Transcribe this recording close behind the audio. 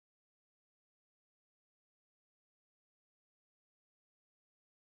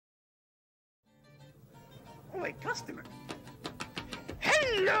Oh, a customer.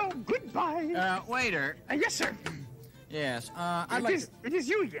 Hello, goodbye. Waiter. Yes, sir. Yes, It is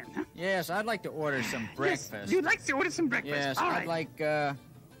you again, huh? Yes, I'd like to order some breakfast. Yes, you'd like to order some breakfast. Yes, All I'd right. like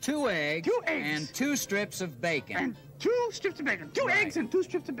 2 eggs. 2 eggs. And 2 strips of bacon. And 2 strips of bacon. 2 Right. eggs and 2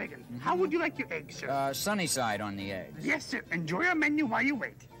 strips of bacon. How would you like your eggs, sir? Sunny side on the eggs. Yes, sir. Enjoy our menu while you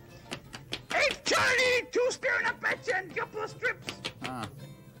wait. Hey, Charlie! 2 spare nuggets and a couple of strips.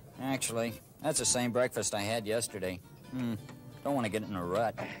 Actually, that's the same breakfast I had yesterday. Don't want to get in a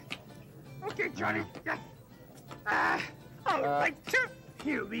rut. Okay, Charlie. All right, sir.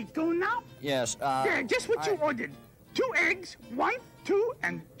 Here we go now. Yes, Yeah, just what you ordered. 2 eggs, 1, 2,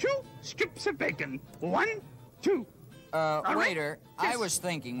 and 2 strips of bacon. 1, 2. Waiter, Yes. I was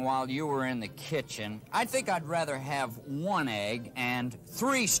thinking while you were in the kitchen, I think I'd rather have 1 egg and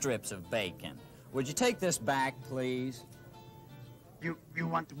 3 strips of bacon. Would you take this back, please? You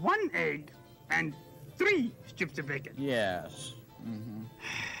want 1 egg and 3 strips of bacon? Yes.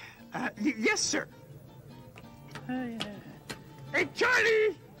 Yes, sir. Hey,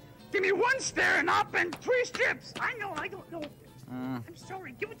 Charlie! Give me 1 stare and up and 3 strips. I don't know. I'm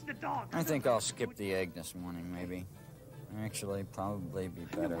sorry. Give it to the dog. I think I'll skip the egg this morning, maybe. Actually, probably be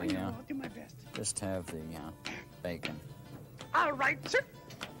better, I know. yeah. I'll do my best. Just have the bacon. All right, sir.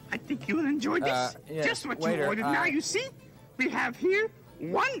 I think you'll enjoy this. Yes, Just what waiter, you ordered. Now, you see, we have here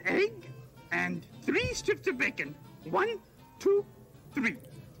 1 egg and 3 strips of bacon. 1, 2, 3.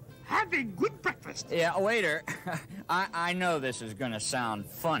 Have a good breakfast. Yeah, waiter, I know this is going to sound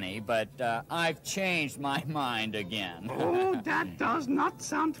funny, but I've changed my mind again. Oh, that does not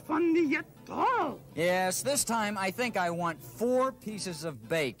sound funny at all. Yes, this time I think I want 4 pieces of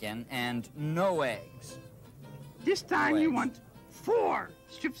bacon and no eggs. This time No you eggs. want 4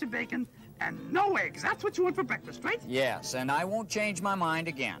 strips of bacon and no eggs. That's what you want for breakfast, right? Yes, and I won't change my mind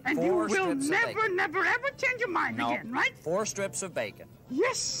again. And 4 you will strips of never, bacon. never, ever change your mind No, again, right? 4 strips of bacon.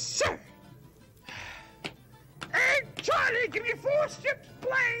 Yes, sir. Hey, Charlie, give me 4 strips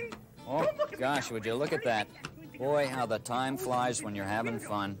plain. Oh, Don't look at me gosh, that would way. you look at that. Charlie, Boy, how the time flies when you're having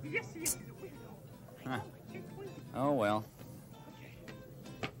fun. Yes, yes, weirdo. Huh. Oh, well.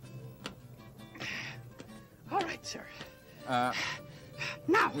 All right, sir.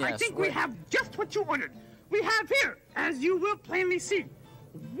 Now, I yes, think we wait. have just what you ordered. We have here, as you will plainly see,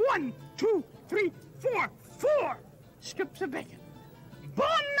 1, 2, 3, 4 strips of bacon. Bon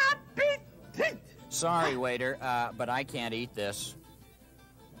appetit! Sorry, waiter, but I can't eat this.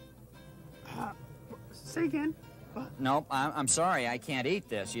 Say again. What? Nope, I'm sorry, I can't eat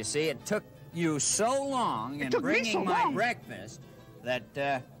this. You see, it took you so long in took me bringing so my long. breakfast that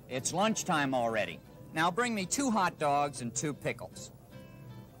it's lunchtime already. Now bring me 2 hot dogs and 2 pickles.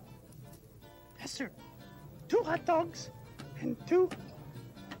 Yes, sir. 2 hot dogs and 2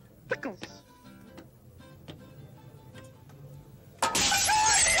 pickles.